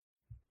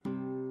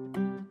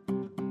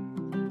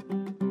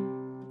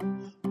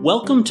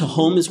Welcome to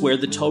Home is Where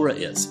the Torah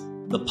Is,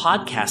 the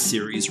podcast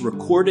series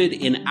recorded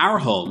in our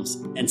homes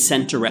and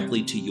sent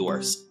directly to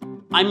yours.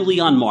 I'm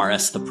Leon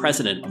Morris, the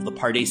president of the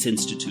Pardes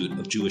Institute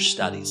of Jewish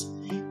Studies.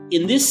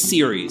 In this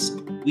series,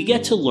 we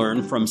get to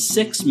learn from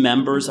 6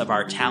 members of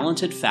our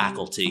talented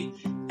faculty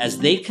as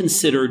they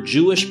consider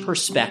Jewish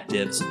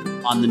perspectives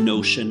on the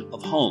notion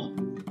of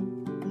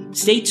home.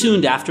 Stay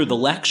tuned after the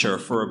lecture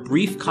for a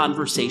brief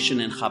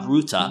conversation in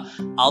Chavruta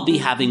I'll be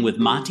having with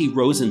Mati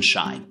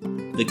Rosenshine,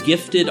 the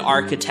gifted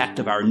architect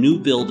of our new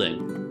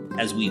building,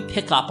 as we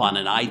pick up on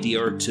an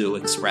idea or two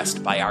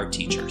expressed by our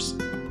teachers.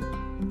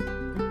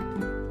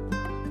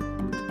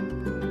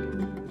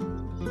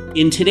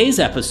 In today's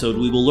episode,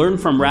 we will learn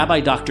from Rabbi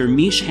Dr.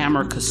 Mish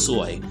Hammer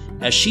Kasoy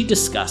as she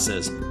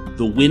discusses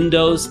the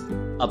windows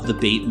of the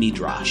Beit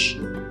Midrash.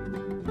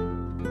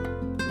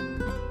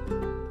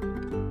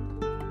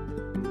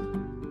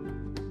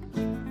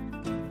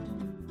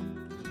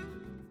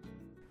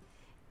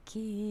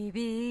 Ki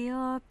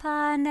bior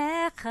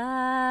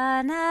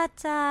panecha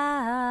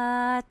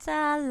natat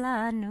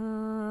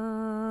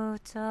lanu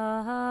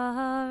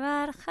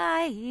torat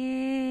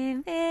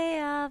chayim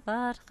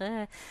v'avad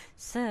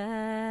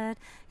chesed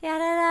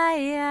yadadai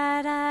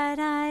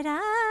yadadai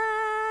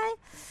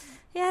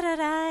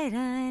yadadai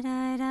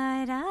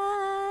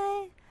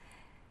yadadai.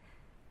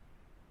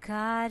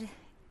 God,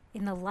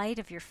 in the light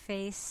of your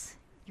face,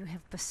 you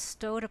have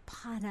bestowed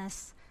upon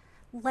us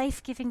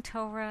life-giving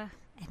Torah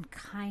and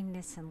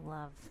kindness and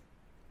love.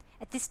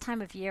 At this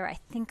time of year, I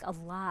think a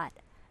lot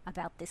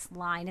about this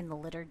line in the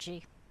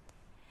liturgy.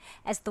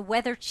 As the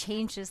weather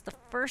changes, the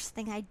first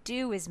thing I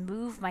do is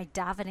move my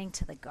davening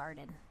to the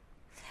garden.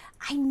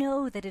 I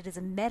know that it is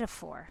a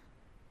metaphor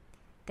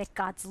that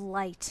God's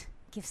light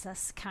gives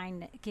us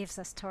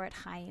Torah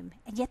Chaim,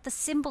 and yet the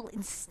symbol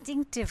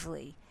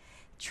instinctively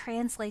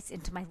translates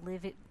into my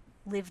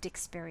lived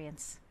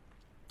experience.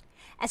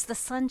 As the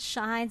sun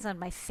shines on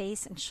my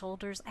face and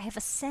shoulders, I have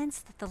a sense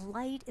that the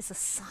light is a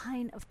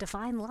sign of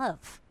divine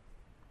love.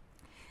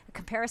 A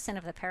comparison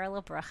of the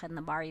parallel bracha in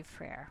the Mariv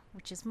prayer,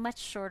 which is much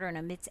shorter and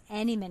omits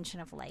any mention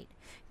of light,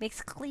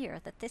 makes clear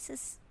that this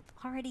is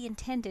already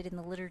intended in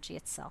the liturgy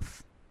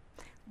itself.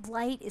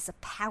 Light is a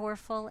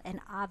powerful and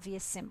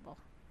obvious symbol,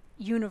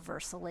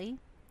 universally,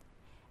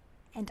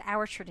 and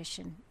our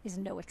tradition is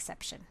no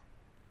exception.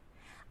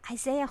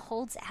 Isaiah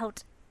holds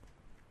out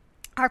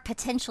our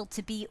potential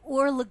to be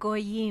Or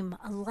L'Goyim,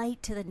 a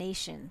light to the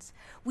nations.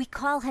 We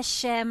call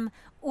Hashem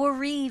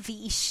Ori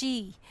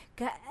V'ishi.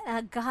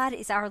 God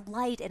is our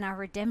light and our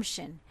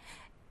redemption.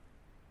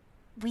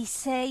 We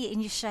say in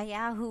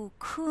Yeshayahu,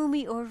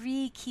 Kumi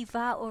Ori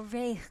Kiva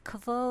Orech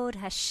Kavod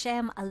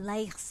Hashem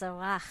Aleich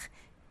Zarach.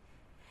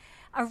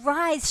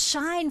 Arise,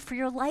 shine, for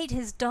your light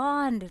has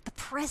dawned. The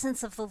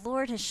presence of the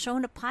Lord has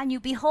shone upon you.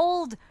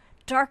 Behold,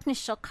 darkness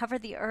shall cover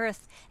the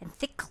earth, and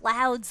thick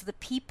clouds the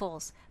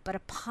peoples. But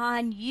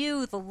upon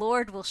you the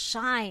Lord will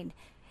shine,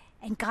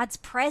 and God's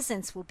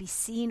presence will be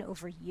seen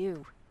over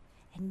you.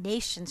 And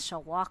nations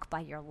shall walk by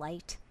your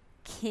light,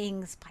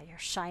 kings by your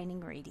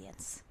shining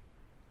radiance.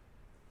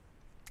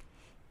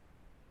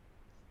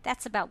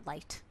 That's about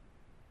light.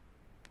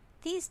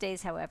 These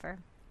days, however,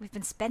 we've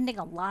been spending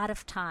a lot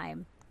of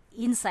time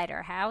inside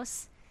our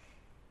house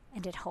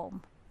and at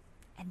home.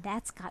 And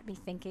that's got me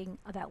thinking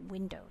about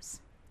windows.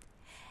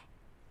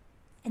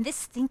 And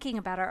this thinking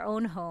about our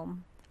own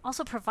home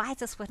also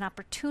provides us with an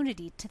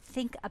opportunity to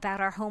think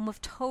about our home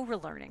of Torah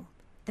learning,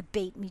 the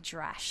Beit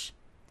Midrash.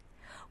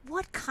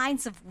 What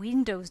kinds of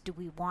windows do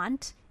we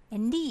want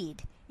and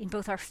need in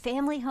both our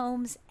family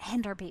homes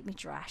and our Beit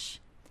Midrash?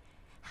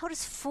 How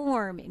does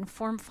form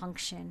inform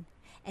function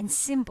and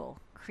symbol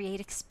create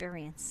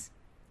experience?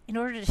 In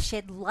order to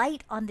shed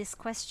light on this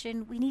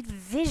question, we need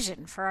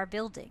vision for our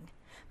building.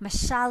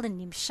 Mashal and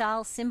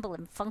Nimshal, symbol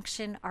and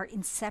function, are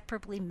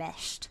inseparably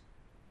meshed.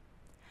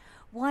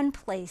 One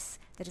place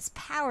that is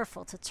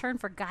powerful to turn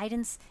for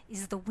guidance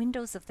is the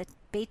windows of the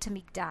Beit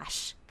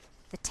HaMikdash,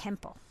 the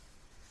temple.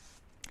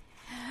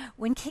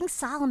 When King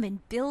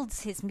Solomon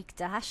builds his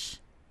Mikdash,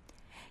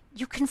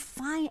 you can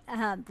find,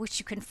 which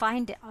you can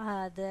find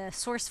the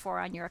source for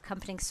on your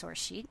accompanying source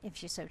sheet,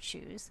 if you so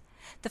choose.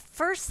 The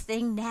first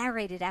thing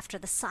narrated after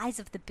the size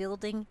of the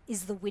building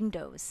is the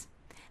windows.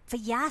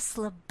 V'yas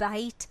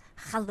l'bayit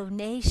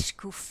chalonei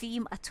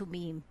shkufim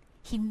atumim.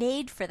 He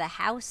made for the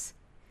house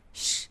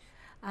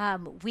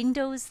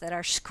windows that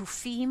are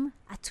shkufim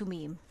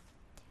atumim.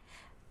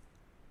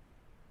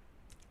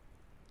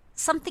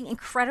 Something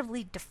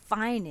incredibly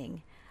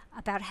defining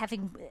about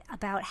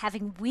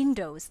having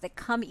windows that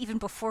come even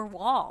before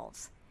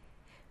walls.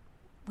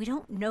 We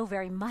don't know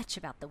very much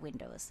about the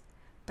windows,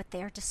 but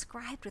they are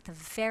described with a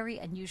very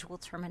unusual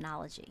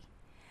terminology.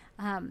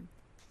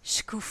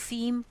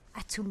 Shkufim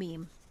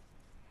atumim.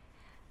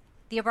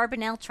 The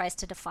Abarbanel tries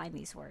to define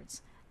these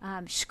words.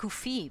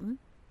 Shkufim,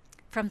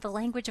 from the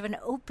language of an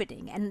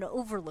opening and an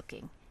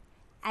overlooking,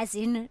 as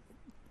in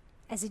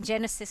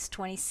Genesis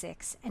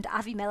 26, and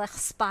Avimelech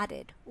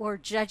spotted, or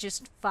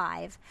Judges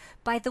 5,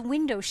 by the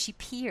window she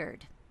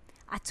peered.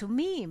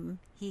 Atumim,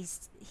 he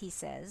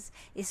says,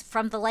 is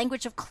from the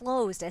language of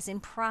closed, as in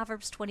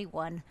Proverbs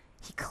 21,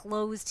 he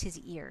closed his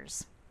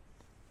ears.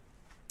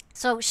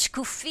 So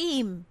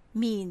shkufim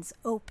means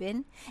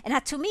open, and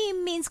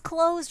atumim means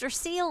closed or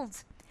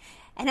sealed.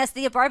 And as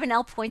the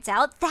Abarbanel points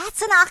out,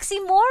 that's an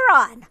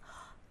oxymoron.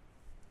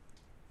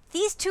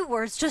 These two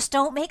words just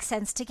don't make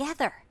sense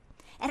together.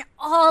 And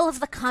all of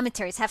the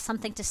commentaries have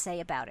something to say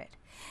about it.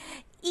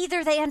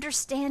 Either they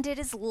understand it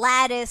as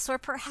lattice, or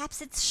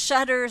perhaps it's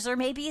shutters, or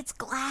maybe it's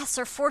glass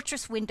or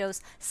fortress windows,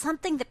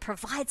 something that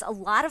provides a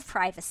lot of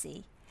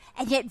privacy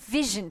and yet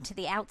vision to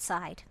the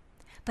outside.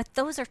 But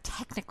those are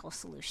technical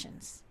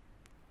solutions.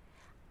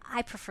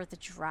 I prefer the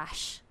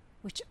drash,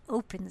 which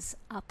opens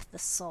up the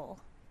soul.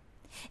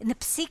 In the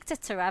Psikta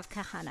to Rav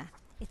Kahana,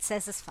 it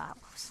says as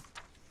follows,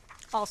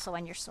 also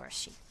on your source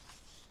sheet.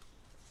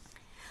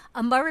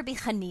 Amar Rabbi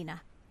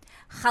Chanina,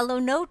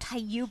 חלונות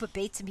היו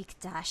בבית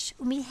המקדש,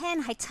 ומהן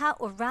הייתה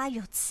אורה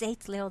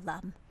יוצאת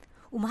לעולם.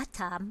 ומה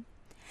טעם?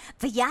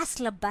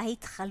 ויעש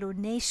לבית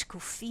חלוני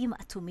שקופים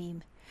אטומים.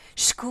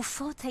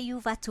 שקופות היו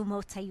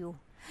ואטומות היו.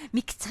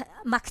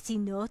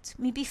 מקטינות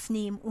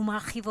מבפנים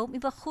ומרחיבות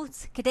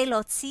מבחוץ, כדי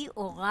להוציא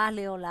אורה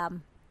לעולם.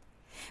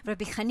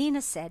 Rabbi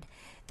Chanina said,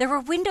 there were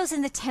windows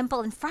in the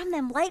temple, and from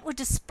them light would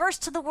disperse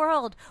to the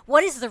world.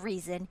 What is the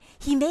reason?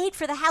 He made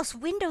for the house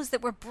windows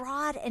that were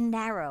broad and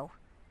narrow.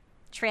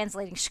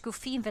 Translating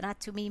shkufim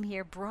v'natumim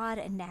here, broad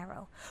and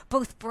narrow.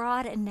 Both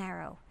broad and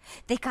narrow.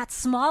 They got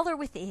smaller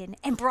within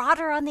and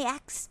broader on the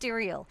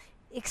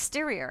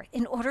exterior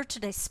in order to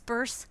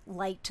disperse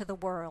light to the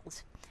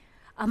world.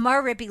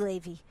 Amar Rabbi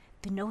Levi,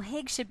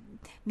 benoheg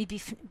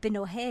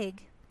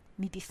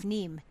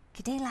מבפנים,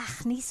 כדי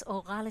להכניס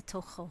אורה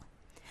לתוכו.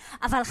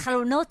 אבל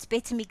חלונות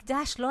בית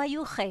המקדש לא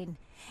היו כן,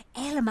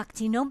 אלא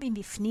מקטינות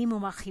מבפנים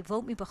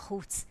ומרחיבות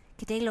מבחוץ,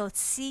 כדי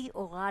להוציא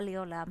אורה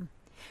לעולם.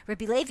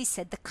 Rabbi Levi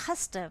said the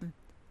custom,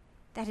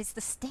 that is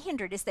the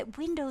standard, is that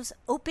windows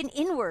open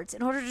inwards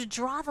in order to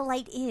draw the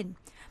light in,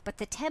 but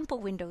the temple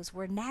windows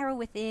were narrow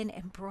within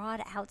and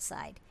broad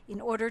outside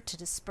in order to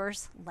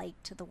disperse light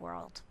to the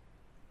world.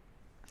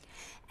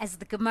 As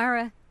the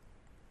Gemara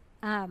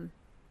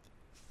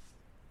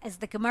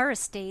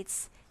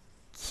states,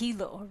 Ki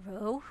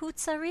le'oro hu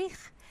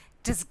tzarich,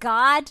 does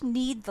God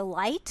need the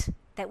light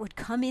that would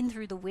come in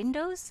through the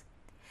windows?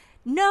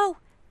 No,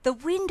 the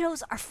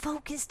windows are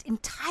focused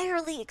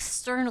entirely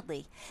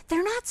externally.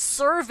 They're not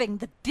serving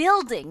the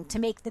building to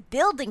make the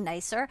building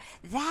nicer.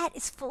 That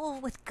is full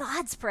with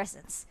God's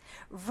presence.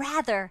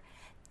 Rather,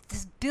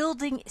 this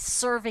building is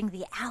serving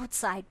the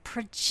outside,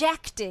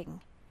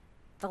 projecting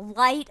the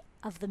light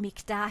of the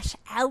Mikdash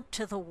out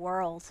to the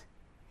world.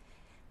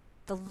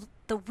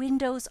 The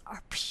windows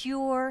are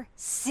pure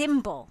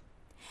symbol,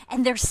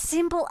 and they're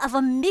symbol of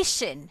a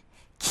mission.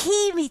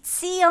 Ki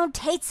mitzion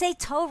tetzei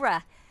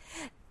Torah,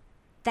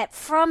 that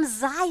from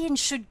Zion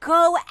should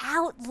go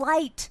out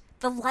light,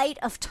 the light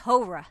of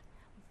Torah.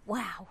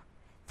 Wow,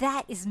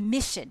 that is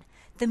mission.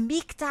 The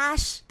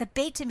Mikdash, the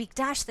Beit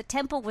HaMikdash, the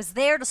temple, was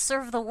there to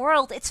serve the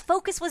world. Its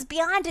focus was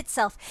beyond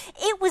itself.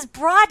 It was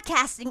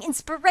broadcasting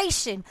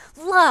inspiration,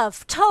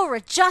 love,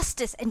 Torah,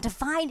 justice, and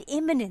divine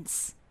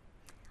immanence.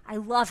 I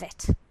love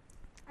it.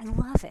 I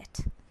love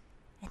it.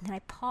 And then I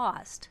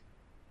paused.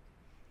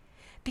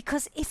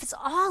 Because if it's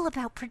all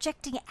about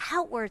projecting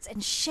outwards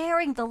and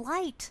sharing the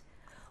light,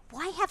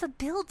 why have a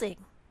building?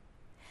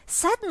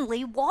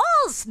 Suddenly,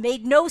 walls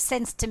made no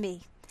sense to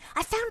me.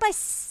 I found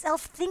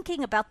myself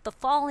thinking about the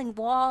falling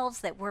walls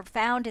that were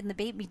found in the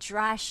Beit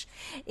Midrash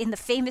in the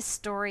famous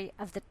story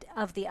of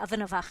the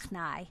oven of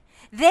Achnai.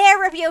 There,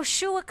 Rabbi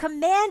Yoshua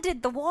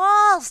commanded the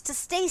walls to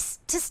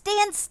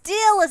stand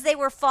still as they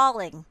were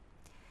falling.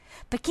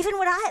 But given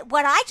what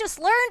I just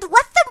learned,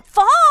 let them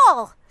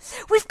fall.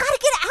 We've got to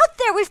get out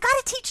there. We've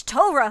got to teach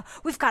Torah.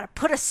 We've got to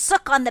put a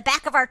sukkah on the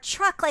back of our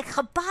truck like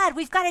Chabad.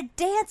 We've got to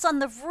dance on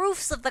the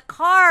roofs of the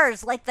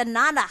cars like the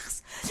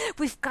Nanachs.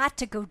 We've got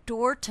to go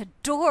door to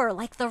door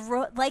like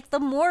the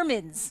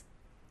Mormons.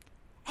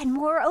 And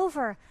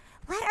moreover,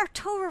 let our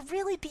Torah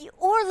really be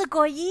Or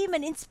L'Goyim,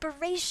 an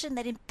inspiration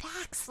that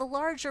impacts the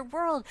larger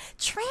world,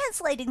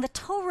 translating the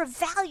Torah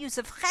values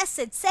of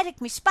Chesed, Tzedek,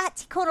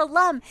 Mishpat, Tikkun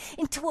Olam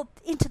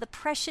into the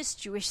precious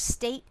Jewish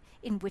state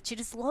in which it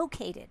is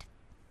located.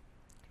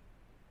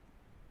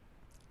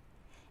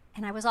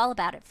 And I was all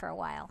about it for a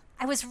while.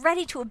 I was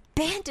ready to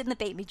abandon the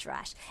Beit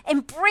Midrash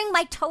and bring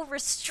my Torah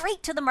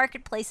straight to the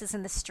marketplaces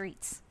and the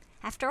streets.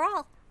 After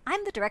all,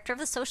 I'm the director of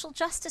the social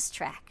justice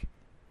track.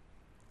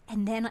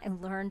 And then I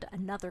learned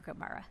another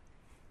Gemara,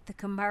 the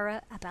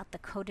Gemara about the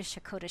Kodesh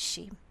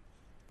HaKodeshim.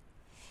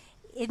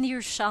 In the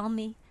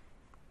Yerushalmi,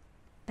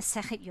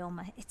 Masechet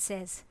Yoma, it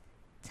says,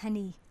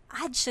 Tani,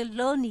 Ad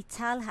shelo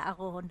nital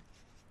ha'aron,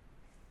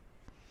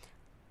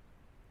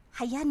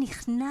 haya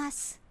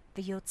nichnas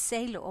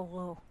v'yotzei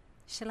le'oro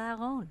shel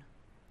ha'aron.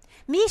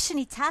 מי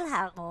שניטל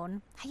הארון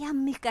היה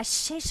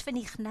מגשש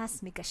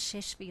ונכנס,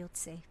 מגשש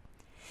ויוצא.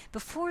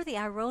 Before the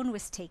Aron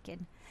was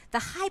taken, the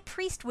high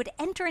priest would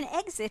enter and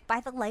exit by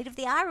the light of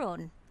the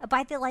Aron,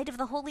 by the light of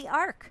the Holy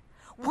Ark.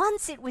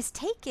 once it was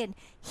taken,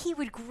 he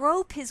would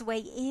grope his way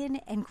in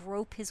and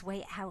grope his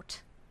way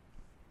out.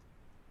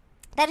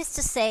 That is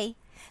to say,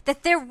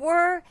 that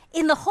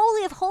in the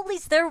Holy of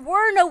Holies, there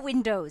were no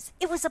windows.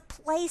 It was a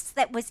place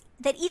that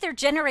either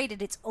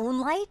generated its own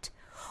light,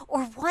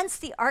 or once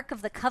the Ark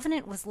of the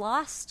Covenant was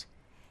lost,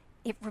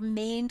 it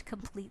remained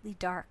completely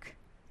dark.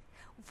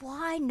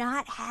 Why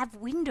not have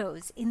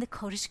windows in the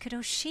Kodesh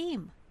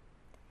Kadoshim?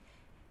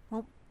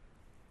 Well,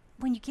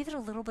 when you give it a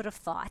little bit of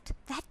thought,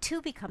 that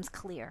too becomes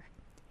clear.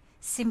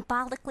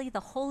 Symbolically, the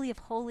Holy of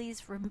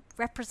Holies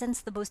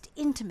represents the most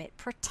intimate,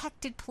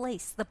 protected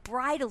place, the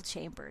bridal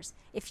chambers,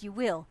 if you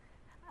will,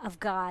 of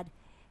God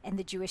and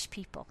the Jewish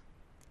people.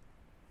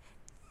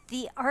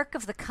 The Ark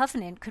of the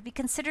Covenant could be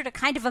considered a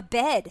kind of a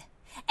bed,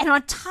 and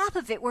on top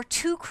of it were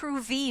 2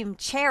 kruvim,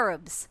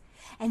 cherubs.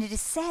 And it is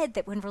said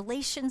that when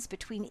relations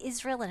between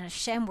Israel and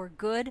Hashem were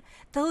good,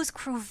 those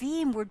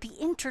kruvim would be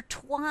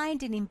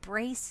intertwined in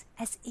embrace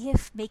as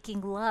if making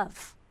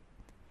love.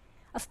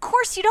 Of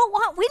course, you don't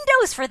want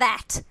windows for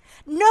that.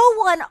 No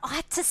one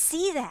ought to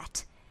see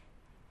that.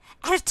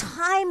 At a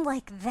time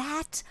like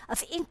that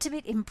of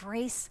intimate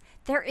embrace,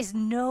 there is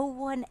no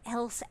one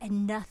else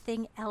and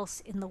nothing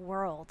else in the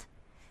world.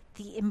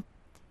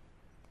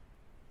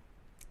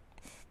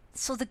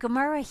 So the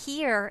Gemara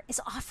here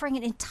is offering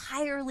an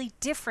entirely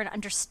different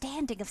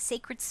understanding of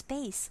sacred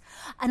space,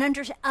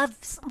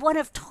 one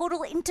of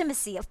total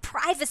intimacy, of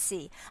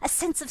privacy, a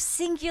sense of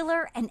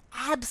singular and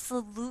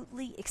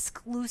absolutely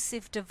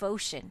exclusive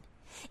devotion.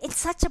 In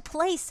such a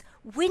place,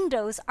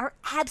 windows are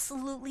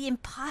absolutely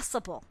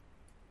impossible.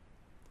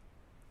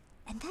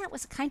 And that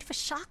was kind of a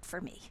shock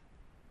for me.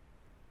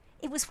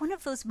 It was one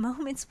of those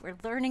moments where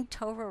learning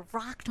Torah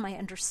rocked my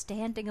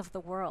understanding of the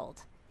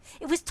world.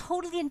 It was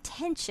totally in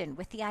tension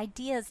with the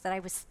ideas that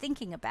I was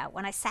thinking about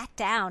when I sat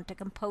down to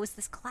compose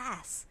this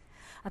class,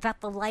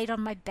 about the light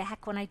on my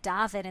back when I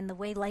daven and the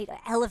way light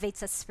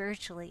elevates us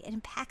spiritually and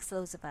impacts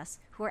those of us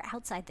who are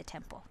outside the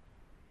temple.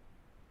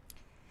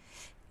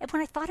 And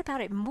when I thought about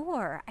it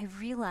more, I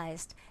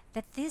realized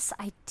that this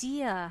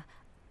idea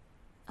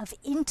of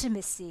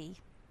intimacy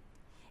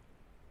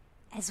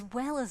as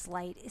well as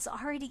light is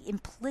already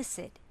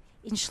implicit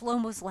in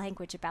Shlomo's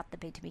language about the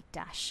Beit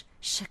HaMikdash.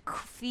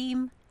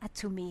 Shakufim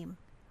atumim,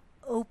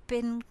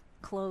 open,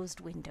 closed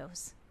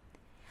windows.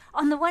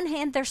 On the one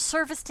hand, there's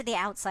service to the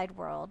outside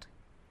world.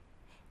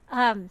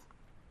 But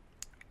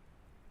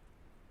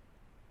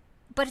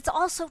it's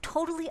also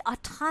totally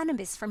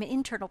autonomous from an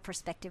internal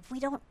perspective. We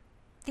don't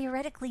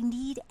theoretically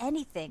need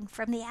anything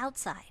from the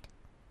outside.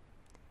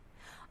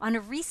 On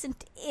a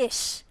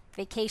recent-ish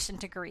vacation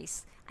to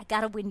Greece, I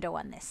got a window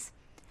on this.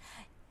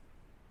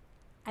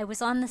 I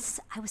was on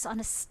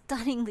a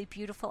stunningly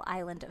beautiful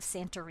island of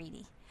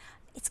Santorini.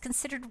 It's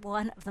considered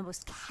one of the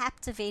most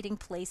captivating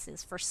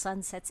places for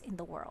sunsets in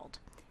the world.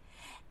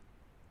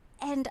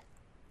 And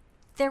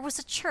there was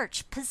a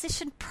church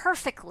positioned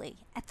perfectly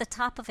at the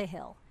top of a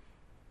hill.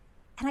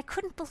 And I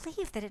couldn't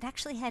believe that it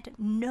actually had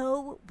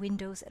no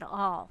windows at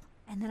all.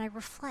 And then I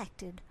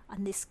reflected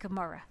on this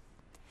Gemara.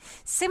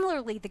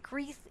 Similarly, the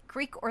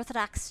Greek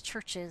Orthodox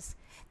churches,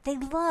 they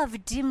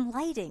love dim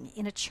lighting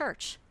in a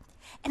church.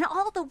 And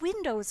all the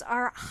windows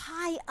are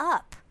high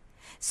up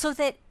so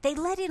that they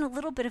let in a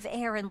little bit of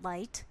air and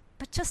light,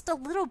 but just a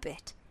little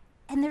bit.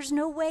 And there's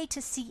no way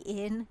to see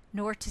in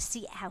nor to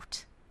see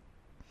out.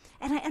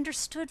 And I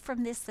understood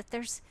from this that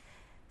there's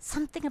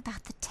something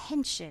about the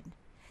tension,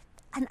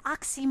 an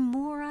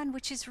oxymoron,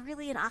 which is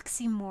really an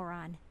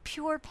oxymoron,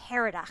 pure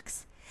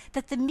paradox,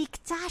 that the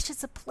Mikdash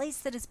is a place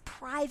that is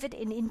private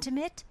and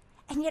intimate,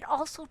 and yet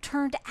also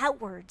turned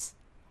outwards,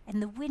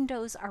 and the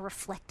windows are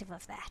reflective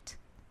of that.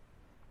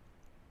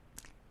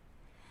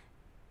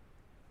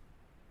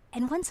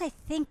 And once I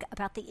think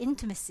about the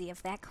intimacy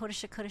of that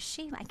Kodesh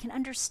HaKodeshim, I can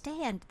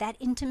understand that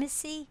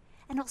intimacy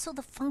and also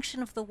the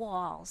function of the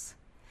walls.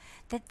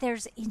 That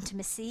there's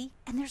intimacy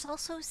and there's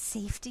also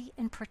safety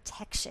and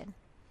protection.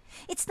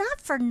 It's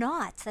not for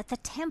naught that the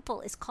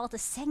temple is called a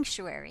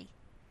sanctuary,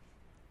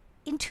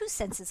 in two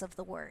senses of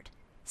the word.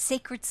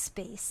 Sacred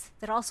space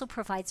that also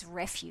provides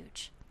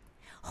refuge.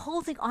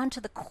 Holding on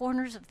to the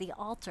corners of the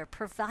altar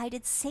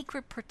provided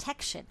sacred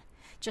protection,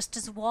 just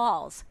as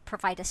walls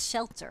provide a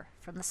shelter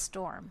from the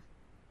storm.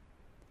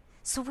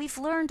 So we've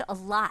learned a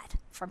lot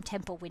from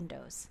temple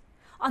windows.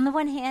 On the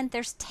one hand,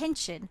 there's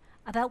tension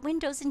about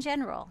windows in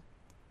general.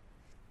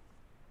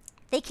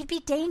 They can be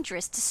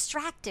dangerous,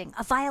 distracting,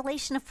 a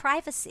violation of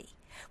privacy.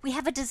 We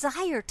have a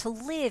desire to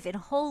live in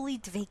holy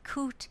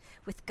dveikut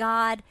with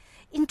God,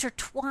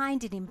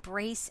 intertwined in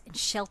embrace and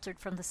sheltered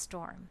from the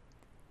storm.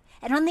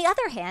 And on the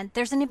other hand,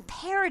 there's an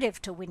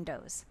imperative to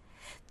windows.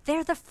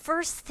 They're the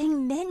first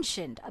thing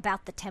mentioned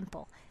about the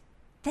temple.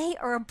 They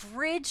are a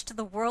bridge to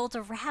the world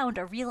around,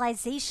 a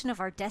realization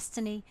of our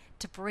destiny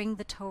to bring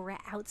the Torah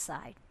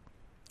outside.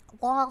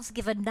 Walls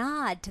give a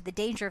nod to the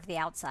danger of the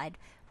outside,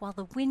 while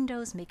the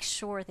windows make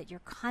sure that you're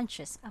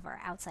conscious of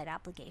our outside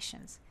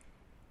obligations.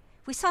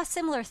 We saw a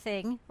similar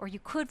thing, or you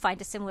could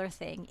find a similar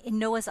thing, in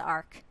Noah's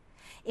Ark.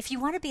 If you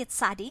want to be a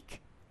tzaddik,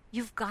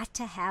 you've got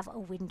to have a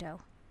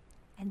window.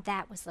 and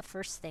that was the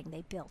first thing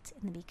they built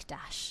in the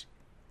Mikdash.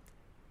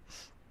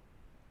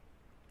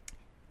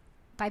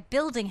 By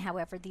building,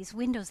 however, these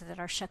windows that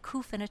are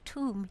shakuf and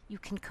atum, you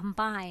can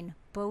combine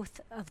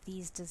both of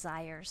these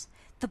desires.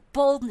 The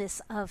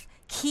boldness of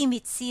Ki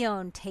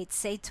Mitzion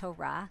Teitzei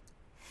Torah,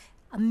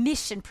 a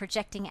mission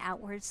projecting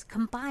outwards,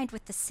 combined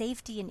with the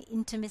safety and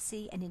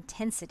intimacy and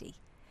intensity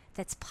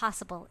that's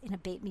possible in a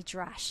Beit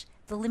Midrash,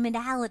 the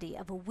liminality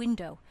of a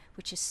window,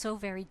 which is so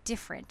very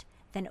different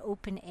than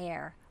open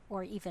air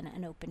or even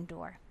an open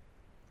door.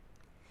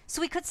 So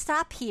we could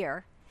stop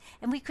here,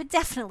 and we could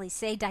definitely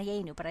say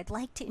Dayenu, but I'd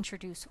like to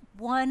introduce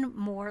one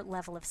more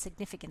level of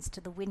significance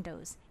to the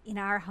windows in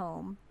our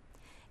home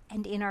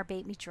and in our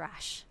Beit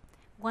Midrash,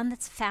 one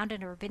that's found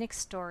in a rabbinic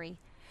story,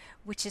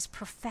 which is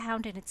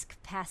profound in its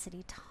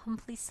capacity to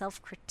humbly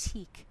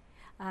self-critique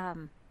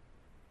the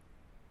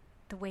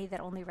way that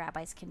only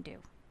rabbis can do.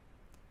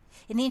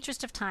 In the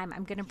interest of time,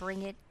 I'm going to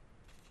bring it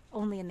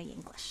only in the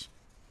English.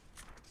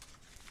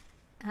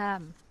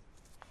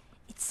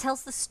 It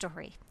tells the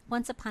story.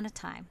 Once upon a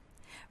time,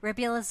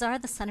 Rabbi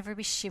Elazar, the son of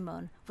Rabbi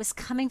Shimon, was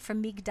coming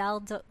from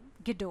Migdal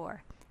Gedor,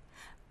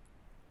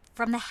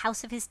 from the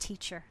house of his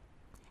teacher,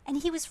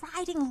 and he was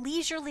riding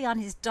leisurely on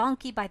his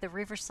donkey by the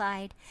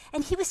riverside,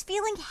 and he was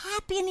feeling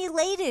happy and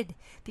elated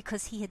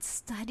because he had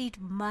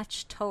studied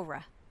much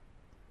Torah.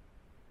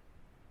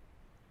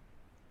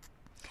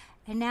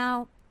 And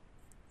now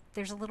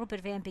there's a little bit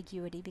of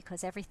ambiguity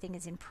because everything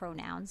is in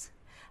pronouns.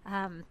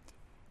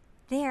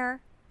 There,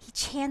 he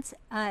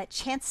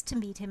chanced to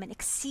meet him, an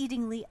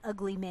exceedingly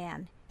ugly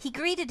man. He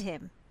greeted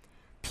him,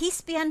 "Peace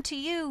be unto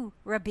you,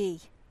 Rabbi."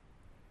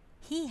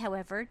 He,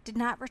 however, did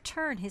not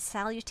return his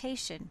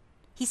salutation.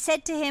 He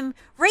said to him,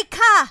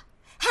 "Reka!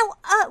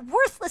 How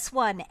worthless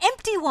one,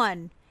 empty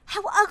one!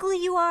 How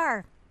ugly you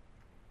are!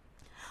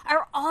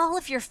 Are all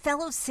of your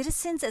fellow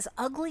citizens as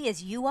ugly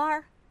as you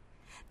are?"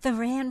 The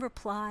man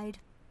replied,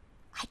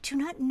 "I do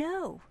not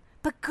know,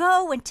 but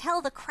go and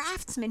tell the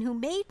craftsman who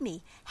made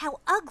me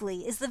how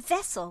ugly is the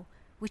vessel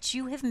which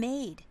you have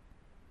made."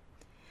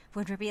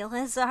 When Rabbi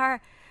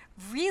Elazar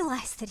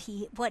realized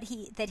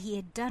that he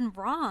had done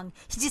wrong,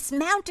 he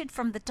dismounted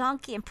from the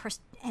donkey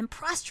and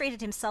prostrated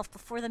himself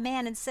before the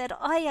man and said,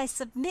 I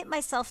submit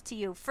myself to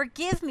you.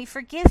 Forgive me,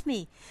 forgive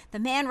me." The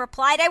man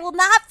replied, "I will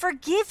not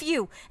forgive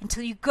you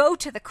until you go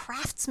to the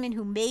craftsman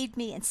who made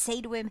me and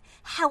say to him,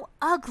 how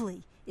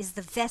ugly is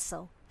the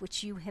vessel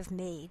which you have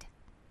made."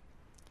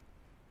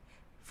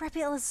 Rabbi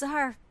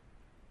Elazar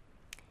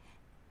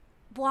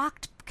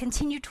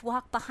continued to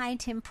walk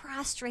behind him,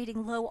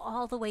 prostrating low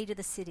all the way to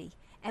the city,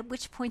 at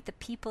which point the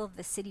people of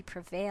the city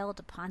prevailed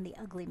upon the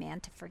ugly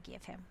man to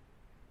forgive him.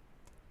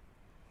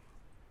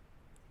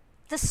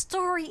 The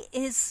story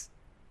is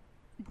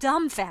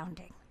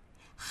dumbfounding.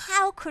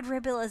 How could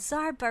Rabbi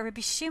Elazar bar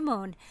Rabbi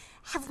Shimon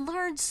have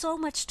learned so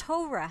much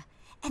Torah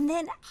and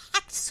then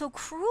act so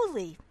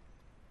cruelly?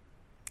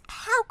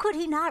 How could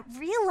he not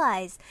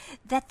realize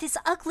that this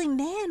ugly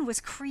man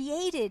was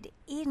created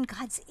in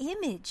God's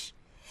image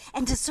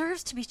and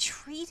deserves to be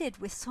treated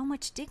with so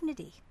much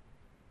dignity?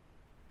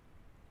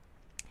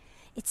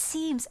 It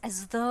seems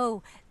as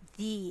though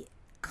the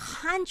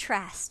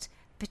contrast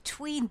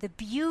between the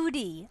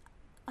beauty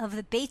of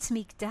the Beit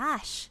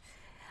Mikdash,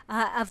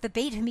 of the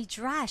Beit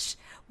Midrash,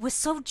 was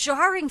so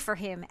jarring for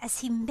him as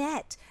he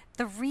met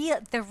the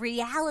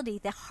reality,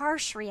 the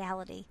harsh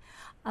reality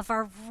of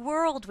our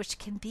world, which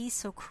can be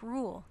so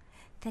cruel,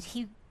 that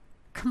he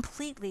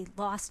completely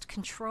lost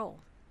control.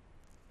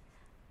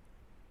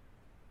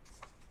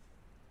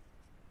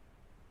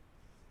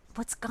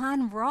 What's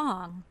gone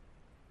wrong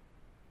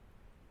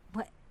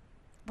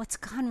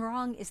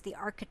is the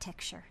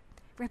architecture.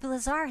 Rabbi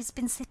Elazar has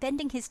been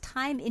spending his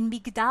time in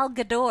Migdal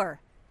Gedor.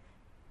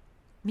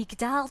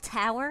 Migdal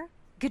Tower,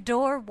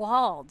 Gedor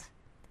walled.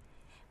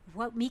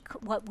 What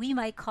we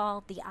might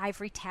call the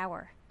Ivory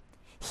Tower.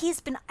 He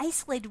has been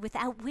isolated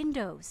without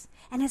windows,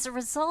 and as a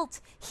result,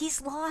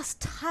 he's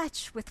lost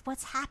touch with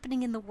what's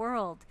happening in the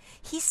world.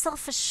 He's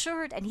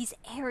self-assured and he's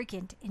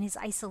arrogant in his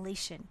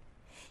isolation.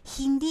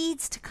 He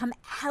needs to come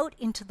out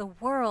into the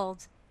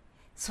world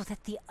so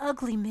that the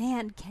ugly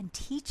man can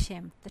teach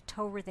him the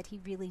Torah that he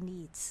really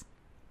needs.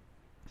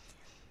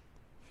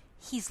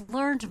 He's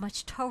learned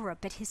much Torah,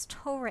 but his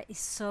Torah is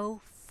so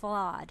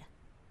flawed.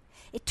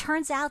 It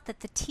turns out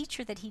that the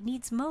teacher that he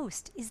needs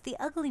most is the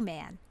ugly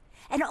man.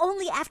 And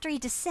only after he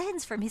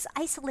descends from his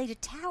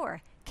isolated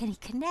tower can he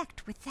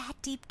connect with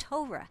that deep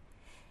Torah.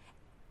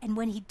 And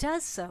when he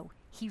does so,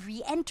 he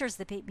re-enters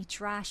the Beit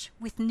Midrash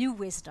with new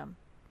wisdom.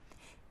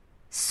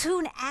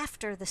 Soon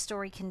after the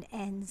story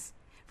ends,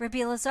 Rabbi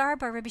Elazar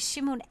bar Rabbi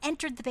Shimon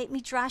entered the Beit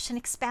Midrash and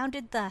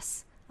expounded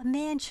thus: "A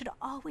man should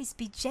always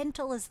be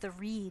gentle as the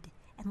reed,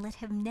 and let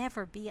him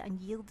never be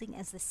unyielding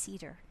as the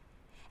cedar.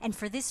 And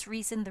for this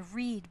reason the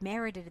reed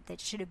merited that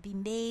should be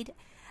made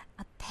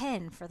a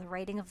pen for the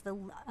writing of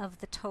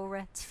the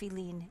Torah,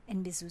 Tefillin,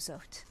 and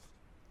Mezuzot."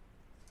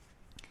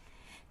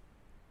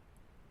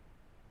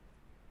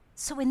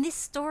 So in this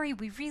story,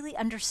 we really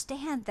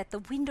understand that the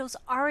windows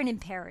are an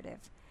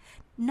imperative.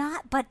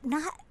 not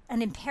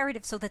an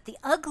imperative so that the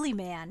ugly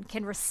man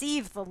can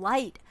receive the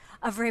light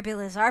of Rabbi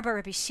Elazar bar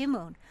Rabbi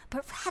Shimon,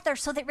 but rather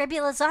so that Rabbi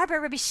Elazar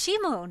bar Rabbi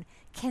Shimon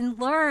can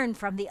learn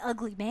from the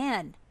ugly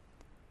man.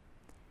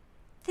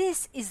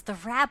 This is the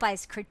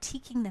rabbis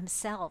critiquing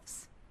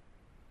themselves.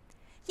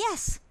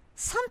 Yes,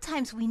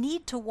 sometimes we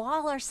need to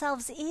wall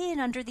ourselves in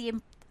under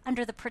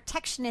the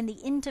protection and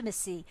the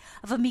intimacy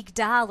of a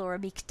migdal or a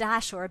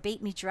mikdash or a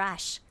beit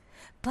midrash,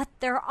 but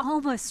there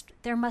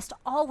must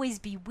always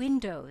be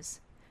windows.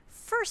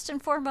 First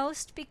and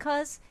foremost,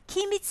 because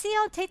Ki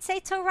mitzion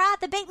tetzei Torah,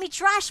 the beit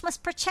midrash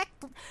must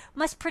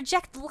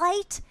project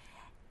light,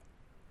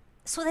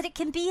 so that it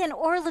can be an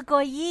or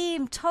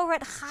l'goyim,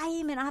 Torat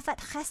Chaim, and Avat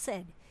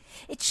Chesed.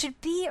 It should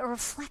be a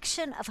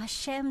reflection of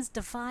Hashem's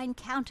divine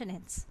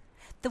countenance.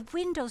 The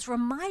windows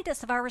remind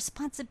us of our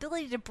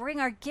responsibility to bring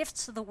our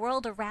gifts to the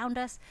world around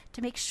us,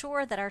 to make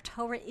sure that our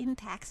Torah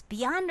impacts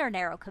beyond our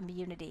narrow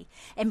community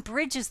and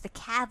bridges the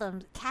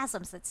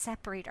chasms that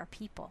separate our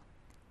people.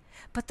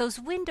 But those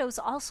windows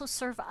also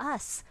serve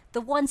us,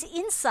 the ones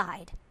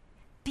inside,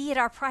 be it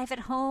our private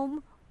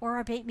home or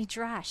our Beit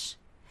Midrash,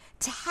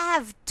 to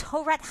have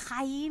Torat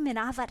Chaim and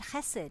Avat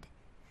Chesed.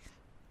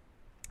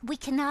 We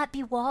cannot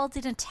be walled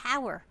in a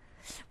tower.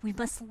 We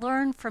must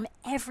learn from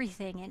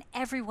everything and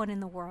everyone in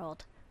the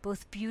world,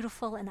 both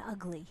beautiful and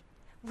ugly.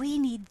 We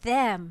need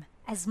them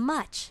as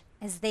much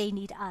as they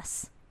need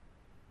us.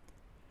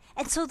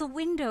 And so the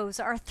windows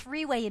are a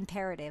three-way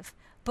imperative,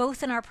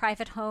 both in our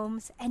private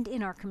homes and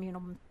in our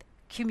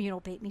communal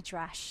Beit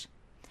Midrash.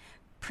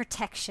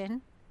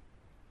 Protection.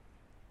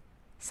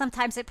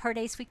 Sometimes at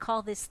Pardes we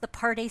call this the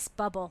Pardes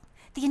bubble,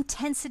 the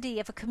intensity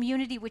of a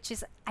community which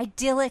is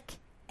idyllic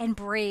and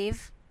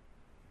brave,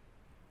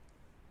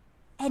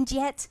 and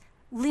yet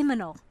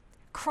liminal,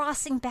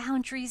 crossing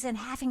boundaries and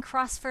having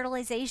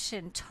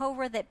cross-fertilization,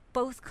 Torah that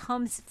both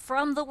comes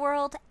from the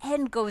world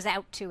and goes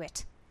out to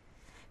it.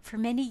 For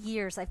many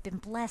years, I've been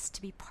blessed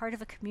to be part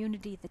of a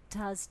community that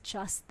does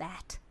just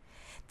that.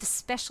 The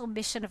special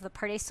mission of the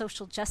Pardes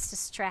Social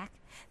Justice Track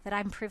that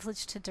I'm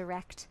privileged to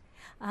direct,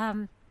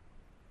 and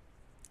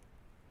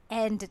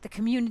the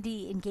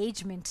community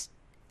engagement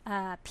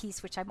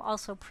piece, which I'm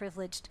also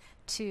privileged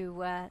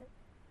to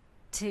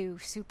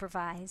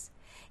supervise,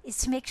 is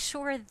to make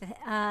sure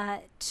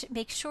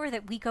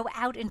that we go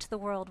out into the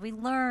world. We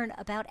learn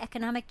about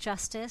economic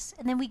justice,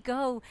 and then we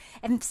go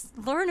and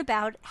learn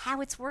about how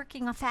it's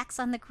working on facts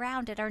on the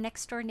ground at our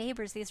next door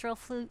neighbors, the Israel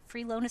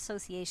Free Loan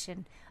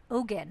Association,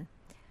 OGAN.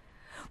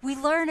 We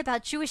learn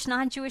about Jewish,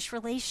 non-Jewish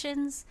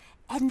relations,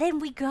 and then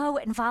we go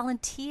and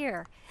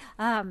volunteer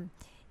in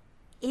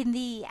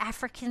the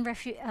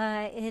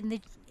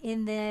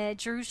in the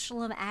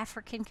Jerusalem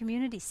African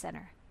Community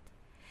Center.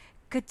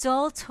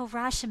 Gadol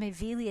Torah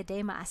shemevili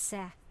yadei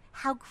ma'aseh.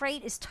 How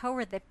great is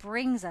Torah that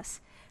brings us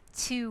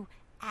to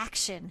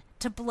action,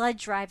 to blood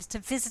drives, to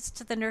visits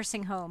to the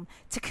nursing home,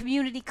 to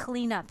community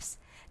cleanups,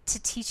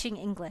 to teaching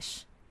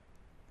English.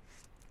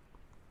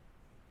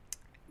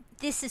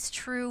 This is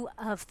true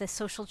of the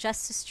social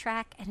justice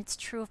track, and it's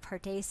true of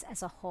Pardes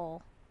as a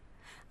whole.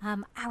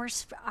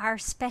 Our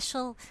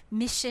special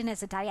mission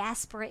as a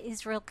diaspora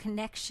Israel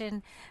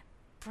connection,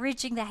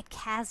 bridging that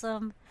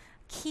chasm,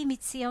 Ki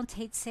mitzion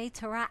tetzei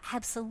Torah,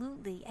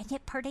 absolutely. And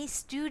yet Pardes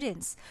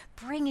students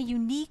bring a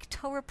unique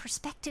Torah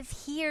perspective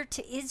here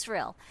to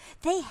Israel.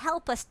 They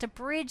help us to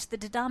bridge the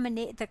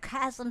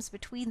chasms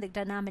between the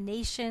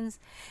denominations,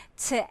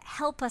 to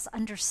help us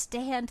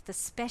understand the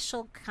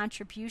special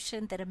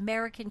contribution that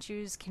American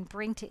Jews can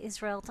bring to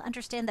Israel, to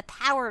understand the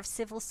power of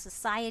civil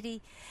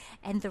society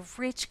and the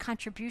rich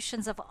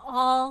contributions of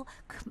all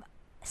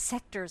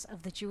sectors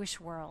of the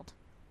Jewish world.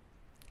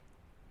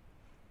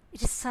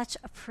 It is such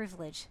a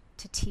privilege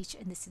to teach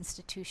in this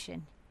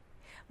institution.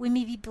 We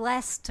may be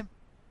blessed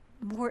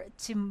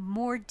to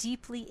more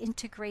deeply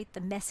integrate the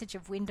message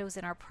of windows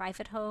in our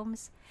private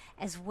homes,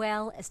 as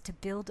well as to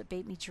build a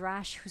Beit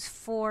Midrash whose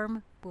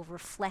form will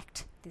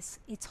reflect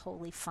its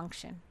holy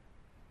function.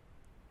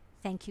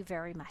 Thank you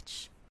very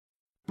much.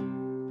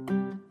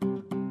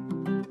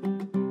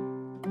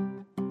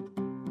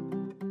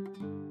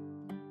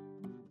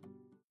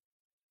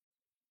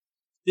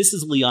 This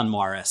is Leon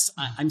Morris.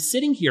 I'm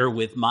sitting here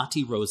with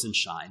Mati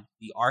Rosenshine,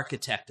 the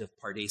architect of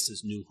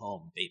Pardes' new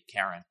home, Beit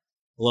Karen.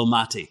 Hello,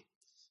 Mati.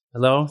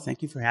 Hello.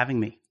 Thank you for having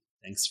me.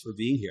 Thanks for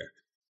being here.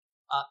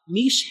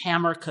 Mish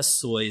Hammer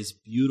Kasoy's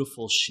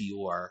beautiful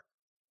shiur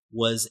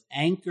was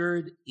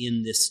anchored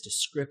in this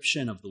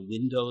description of the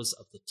windows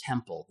of the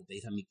temple, the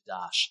Beit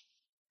HaMikdash,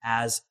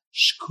 as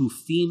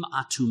shkufim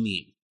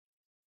atumim,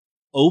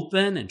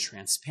 open and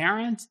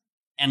transparent,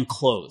 and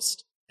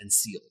closed and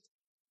sealed.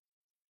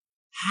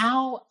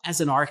 How, as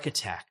an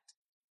architect,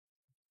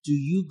 do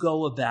you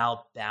go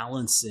about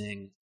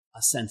balancing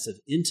a sense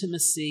of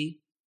intimacy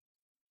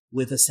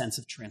with a sense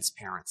of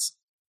transparency?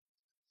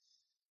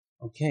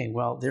 Okay,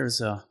 well,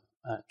 there's a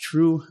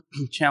true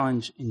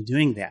challenge in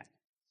doing that.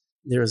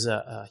 There's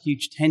a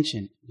huge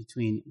tension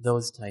between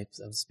those types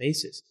of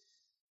spaces.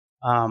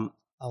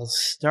 I'll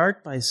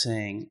start by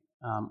saying,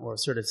 or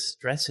sort of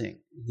stressing,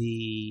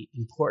 the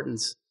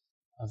importance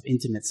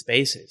intimate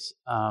spaces.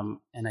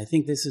 And I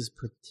think this is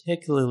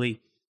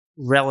particularly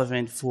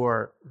relevant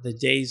for the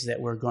days that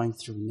we're going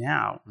through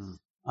now,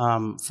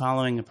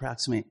 following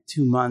approximately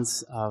 2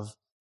 months of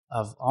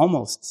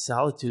almost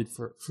solitude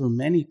for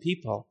many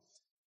people,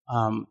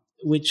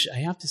 which I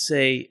have to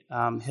say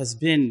has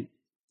been,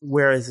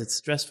 whereas it's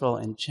stressful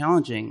and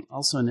challenging,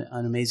 also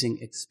an amazing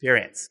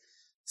experience.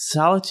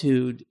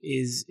 Solitude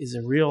is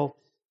a real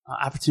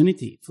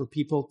opportunity for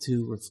people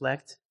to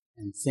reflect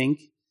and think,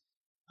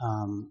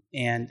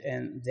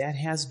 and that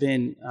has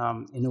been,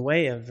 in a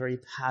way, a very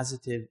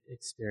positive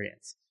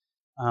experience.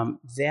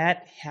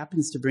 That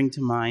happens to bring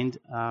to mind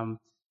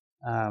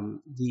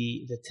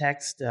the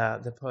text,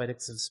 The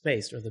Poetics of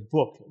Space, or the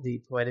book,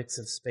 The Poetics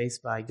of Space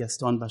by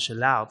Gaston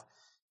Bachelard.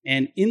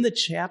 And in the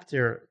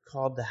chapter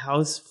called The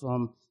House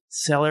from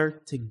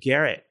Cellar to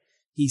Garret,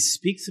 he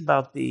speaks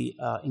about the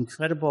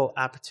incredible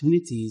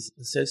opportunities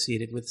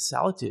associated with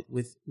solitude,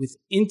 with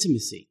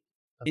intimacy.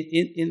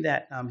 In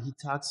that, he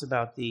talks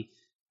about the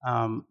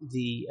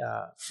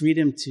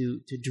freedom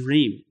to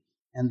dream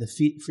and the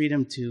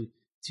freedom to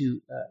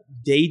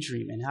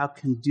daydream, and how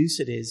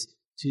conducive it is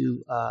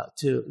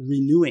to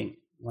renewing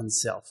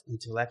oneself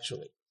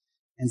intellectually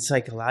and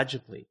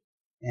psychologically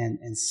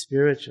and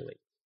spiritually.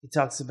 He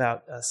talks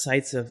about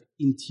sites of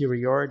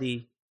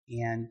interiority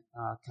and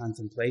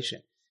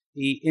contemplation.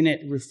 He, in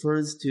it,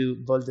 refers to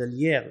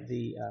Baudelaire,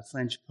 the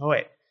French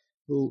poet,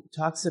 who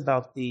talks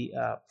about the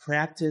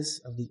practice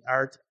of the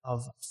art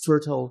of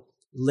fertile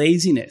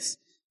laziness,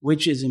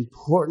 which is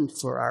important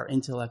for our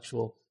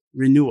intellectual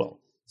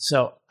renewal.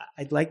 So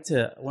I'd like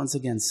to once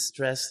again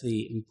stress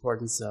the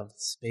importance of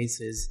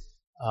spaces,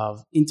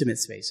 of intimate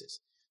spaces.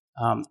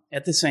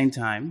 At the same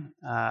time,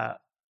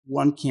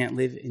 one can't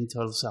live in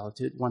total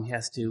solitude. One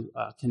has to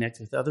connect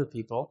with other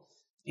people.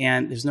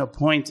 And there's no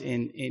point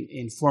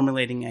in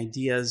formulating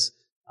ideas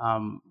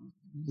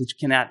which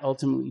cannot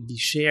ultimately be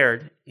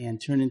shared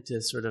and turn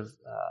into sort of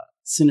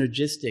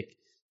synergistic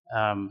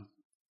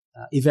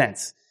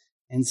events.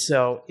 And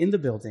so in the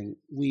building,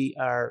 we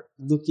are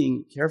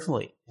looking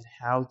carefully at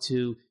how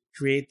to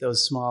create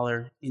those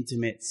smaller,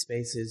 intimate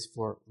spaces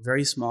for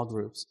very small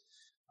groups,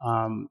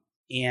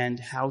 and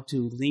how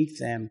to link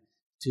them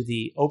to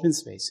the open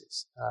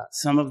spaces.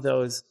 Some of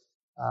those,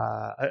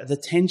 the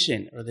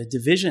tension or the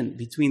division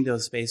between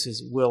those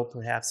spaces will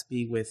perhaps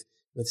be with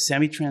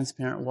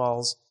semi-transparent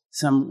walls,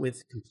 some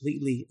with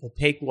completely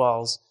opaque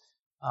walls,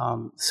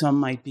 some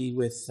might be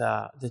with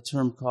the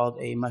term called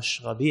a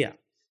mashrabiyah,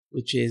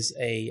 which is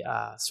a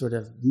sort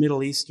of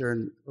Middle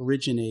Eastern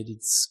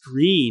originated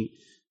screen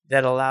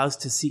that allows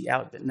to see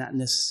out but not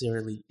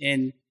necessarily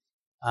in.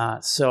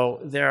 So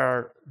there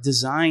are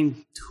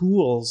design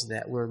tools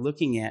that we're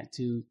looking at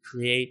to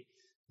create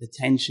the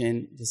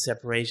tension, the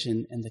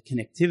separation, and the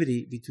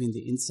connectivity between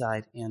the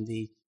inside and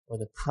the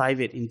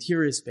private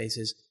interior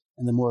spaces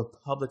and the more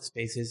public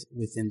spaces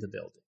within the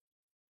building.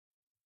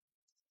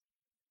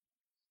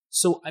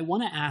 So I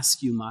want to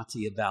ask you,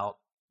 Mati, about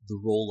the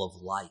role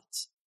of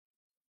light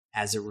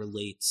as it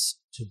relates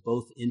to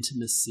both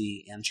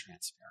intimacy and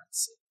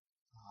transparency.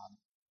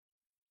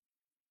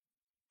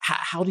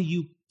 How do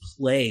you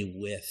play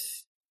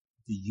with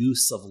the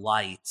use of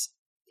light,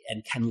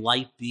 and can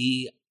light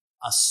be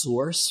a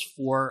source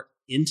for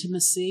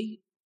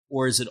intimacy,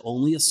 or is it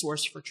only a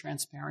source for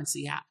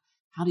transparency?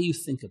 How do you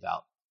think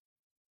about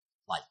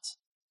light?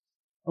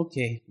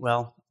 Okay,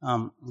 well,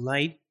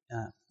 light,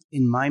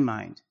 in my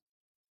mind,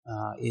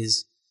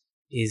 is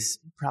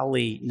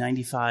probably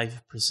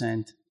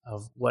 95%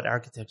 of what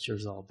architecture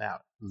is all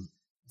about.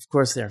 Of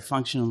course, there are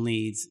functional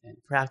needs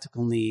and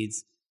practical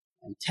needs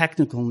and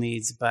technical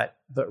needs, but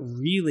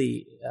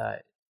really,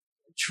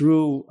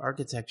 true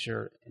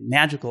architecture,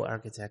 magical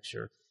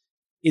architecture,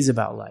 is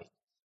about light.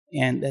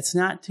 And that's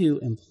not to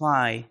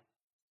imply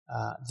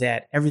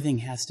that everything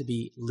has to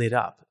be lit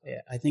up.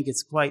 I think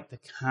it's quite the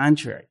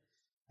contrary.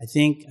 I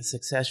think a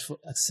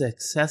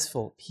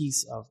successful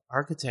piece of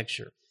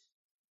architecture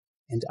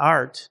and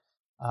art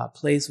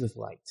plays with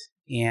light,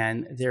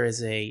 and there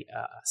is a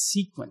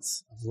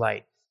sequence of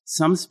light.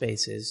 Some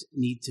spaces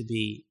need to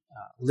be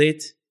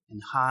lit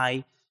and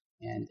high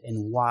and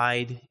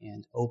wide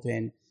and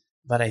open,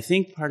 but I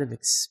think part of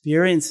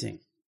experiencing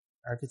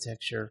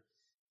architecture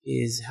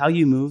is how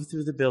you move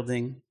through the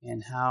building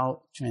and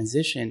how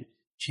transition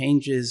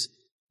changes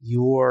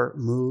your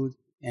mood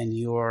and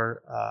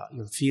your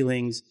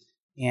feelings.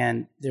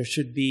 And there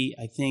should be,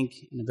 I think,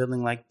 in a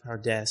building like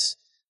Pardes,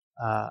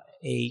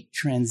 a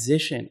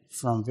transition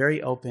from very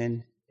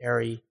open,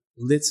 airy,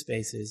 lit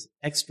spaces,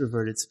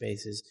 extroverted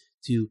spaces,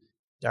 to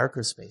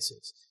darker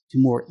spaces, to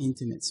more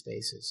intimate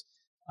spaces,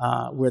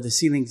 where the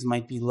ceilings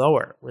might be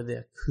lower, where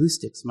the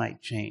acoustics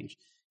might change.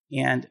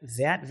 And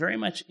that very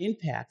much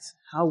impacts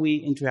how we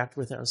interact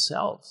with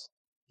ourselves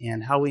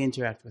and how we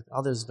interact with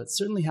others, but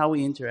certainly how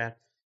we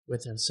interact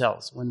with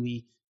ourselves. When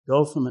we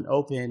go from an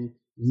open,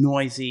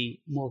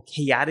 noisy, more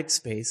chaotic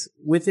space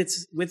with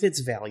its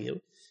value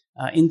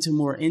into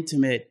more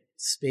intimate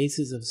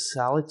spaces of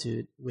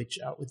solitude, which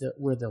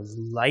where the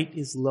light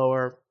is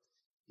lower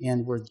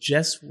and we're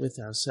just with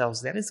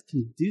ourselves, that is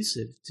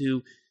conducive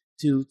to,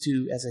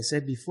 as I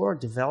said before,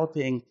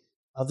 developing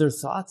other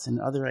thoughts and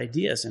other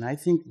ideas. And I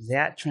think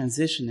that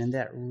transition and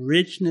that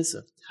richness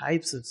of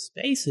types of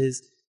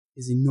spaces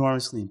is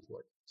enormously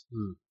important.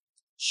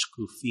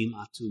 Shkufim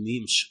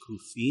atumim,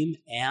 shkufim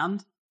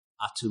and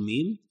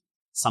atumim,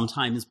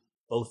 sometimes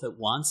both at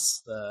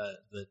once,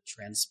 the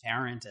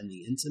transparent and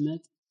the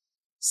intimate,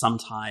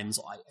 sometimes,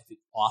 I think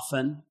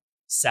often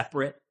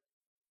separate,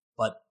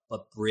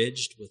 but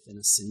bridged within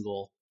a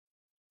single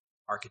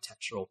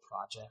architectural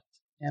project.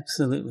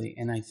 Absolutely.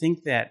 And I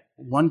think that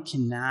one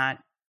cannot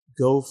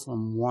go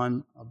from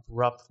one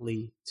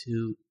abruptly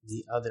to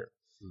the other.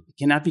 It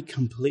cannot be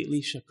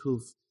completely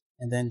shakuf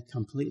and then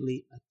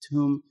completely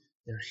atum.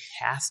 There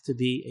has to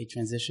be a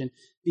transition,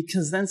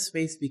 because then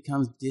space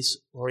becomes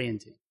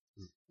disorienting,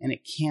 and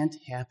it can't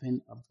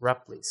happen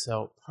abruptly.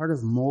 So part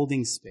of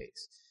molding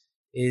space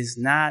is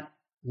not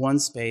one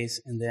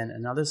space and then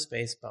another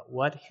space, but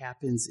what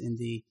happens in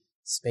the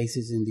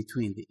spaces in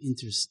between. The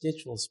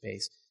interstitial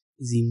space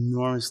is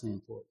enormously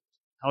important.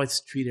 How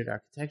it's treated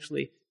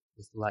architecturally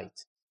with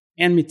light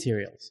and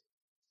materials.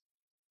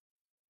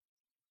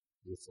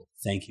 Beautiful.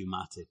 Thank you,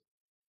 Mate.